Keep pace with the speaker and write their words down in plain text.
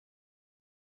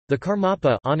The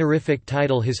Karmapa, honorific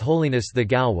title His Holiness the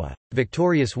Galwa,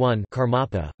 Victorious One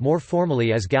Karmapa, more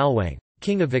formally as Galwang,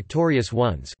 King of Victorious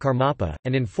Ones Karmapa,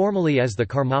 and informally as the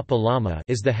Karmapa Lama,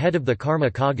 is the head of the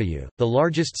Karma Kagyu, the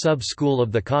largest sub-school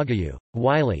of the Kagyu,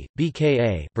 Wylie,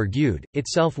 Bka Burgyud,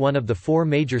 itself one of the four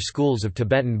major schools of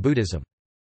Tibetan Buddhism.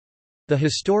 The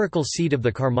historical seat of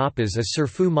the Karmapas is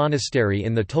Serphu Monastery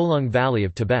in the Tolung Valley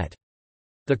of Tibet.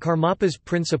 The Karmapa's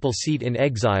principal seat in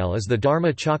exile is the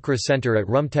Dharma Chakra Center at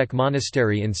Rumtek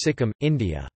Monastery in Sikkim,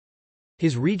 India.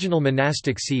 His regional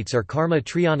monastic seats are Karma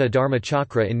Triana Dharma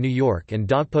Chakra in New York and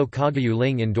Dogpo Kagyu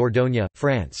Ling in Dordogne,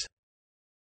 France.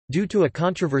 Due to a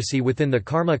controversy within the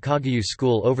Karma Kagyu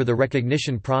school over the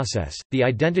recognition process, the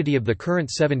identity of the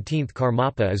current 17th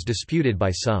Karmapa is disputed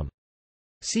by some.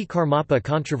 See Karmapa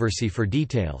controversy for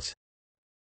details.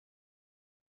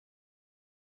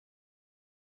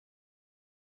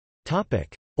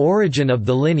 Origin of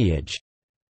the lineage.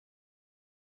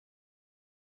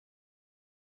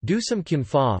 Dusum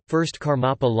Khyentphra, first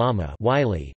Karmapa Lama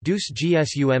Wylie, Dus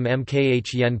Gsum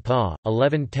Mkh Yen Pa,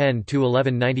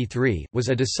 1110–1193, was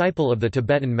a disciple of the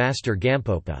Tibetan master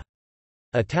Gampopa.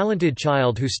 A talented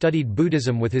child who studied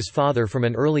Buddhism with his father from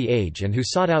an early age and who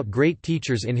sought out great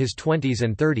teachers in his 20s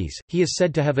and 30s, he is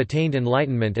said to have attained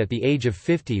enlightenment at the age of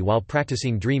 50 while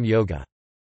practicing dream yoga.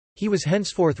 He was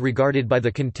henceforth regarded by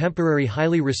the contemporary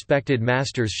highly respected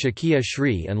masters Shakya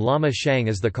Sri and Lama Shang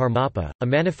as the Karmapa, a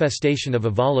manifestation of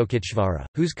Avalokiteshvara,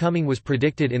 whose coming was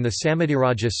predicted in the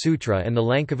Samadhiraja Sutra and the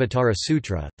Lankavatara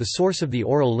Sutra. The source of the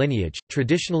oral lineage,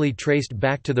 traditionally traced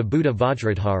back to the Buddha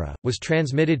Vajradhara, was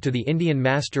transmitted to the Indian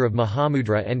master of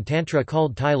Mahamudra and Tantra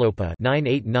called Tilopa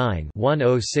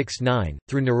 989-1069,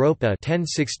 through Naropa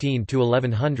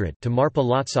 1016–1100 to Marpa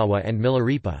Lotsawa and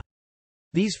Milarepa.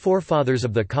 These forefathers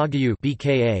of the Kagyu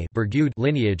Bka Burgyud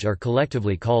lineage are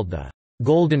collectively called the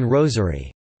Golden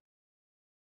Rosary.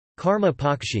 Karma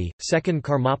Pakshi, second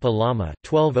Karmapa Lama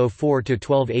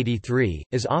 (1204–1283),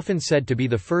 is often said to be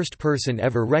the first person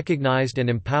ever recognized and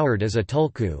empowered as a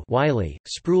tulku Wylie,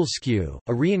 Sproul Skew,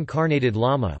 a reincarnated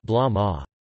Lama Blah Ma.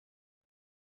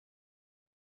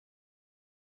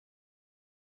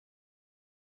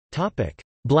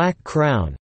 Black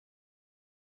Crown.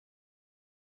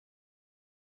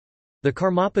 The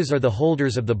Karmapas are the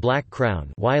holders of the Black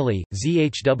Crown Wylie,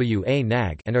 Zhwa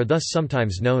Nag, and are thus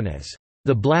sometimes known as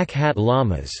the Black Hat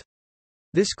Lamas.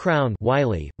 This crown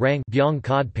Wylie, Rang Byong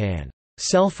Kodpan,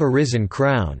 self-arisen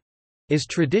crown, is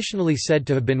traditionally said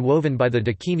to have been woven by the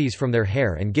Dakinis from their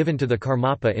hair and given to the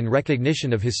Karmapa in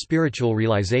recognition of his spiritual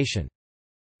realization.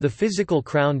 The physical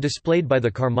crown displayed by the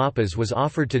Karmapas was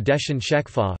offered to Deshen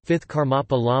Shekpha, 5th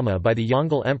Karmapa Lama, by the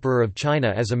Yongle Emperor of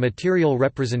China as a material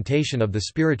representation of the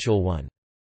spiritual one.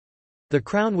 The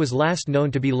crown was last known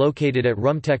to be located at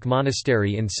Rumtek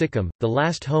Monastery in Sikkim, the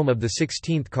last home of the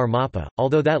 16th Karmapa,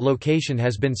 although that location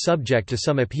has been subject to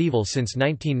some upheaval since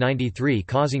 1993,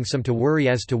 causing some to worry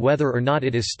as to whether or not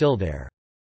it is still there.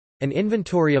 An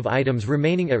inventory of items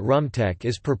remaining at Rumtek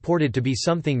is purported to be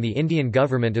something the Indian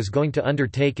government is going to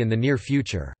undertake in the near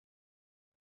future.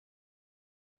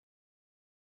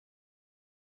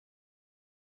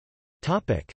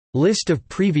 List of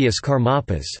previous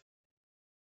Karmapas.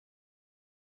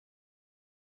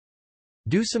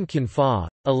 Dusum Khyentphra,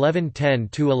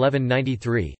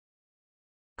 1110–1193.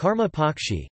 Karma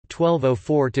Pakshi,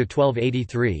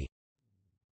 1204–1283.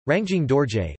 Rangjung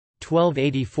Dorje,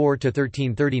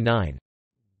 1284–1339.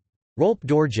 Rolp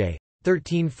Dorje,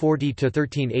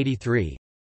 1340–1383.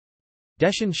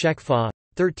 Deshen Shekpha,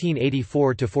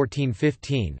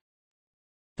 1384–1415.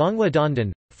 Thongwa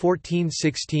Dondan,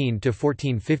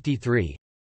 1416–1453.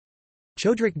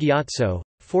 Chodrik Gyatso,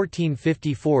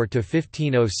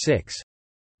 1454–1506.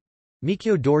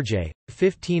 Mikyo Dorje,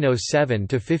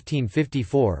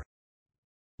 1507–1554.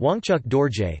 Wangchuk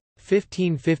Dorje,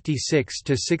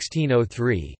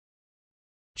 1556–1603.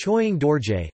 Choying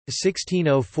Dorje,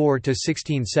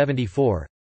 1604–1674.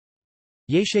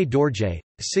 Yeshe Dorje,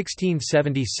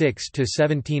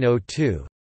 1676–1702.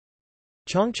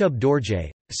 Chongchub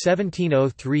Dorje,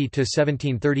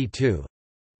 1703–1732.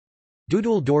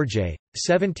 Dudul Dorje,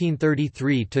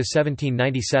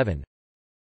 1733–1797.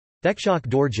 Thekshok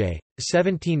Dorje,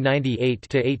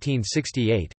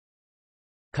 1798–1868.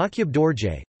 Kakyub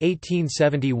Dorje,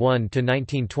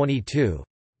 1871–1922.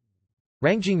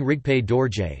 Rangjung Rigpe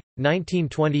Dorje,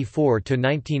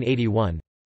 1924–1981.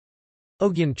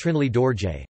 Ogyen Trinley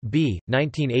Dorje, B.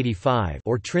 1985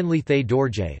 or Trinley Thay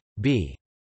Dorje, B.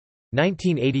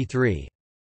 1983.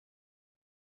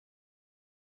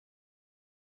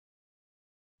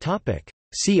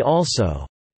 See also: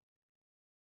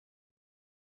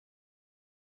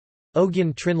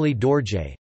 Ogyen Trinley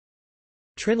Dorje,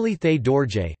 Trinley Thay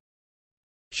Dorje,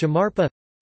 Shamarpa,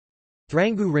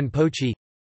 Thrangu Rinpoche,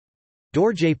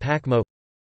 Dorje Pakmo,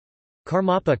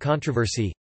 Karmapa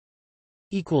controversy.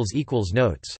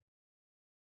 Notes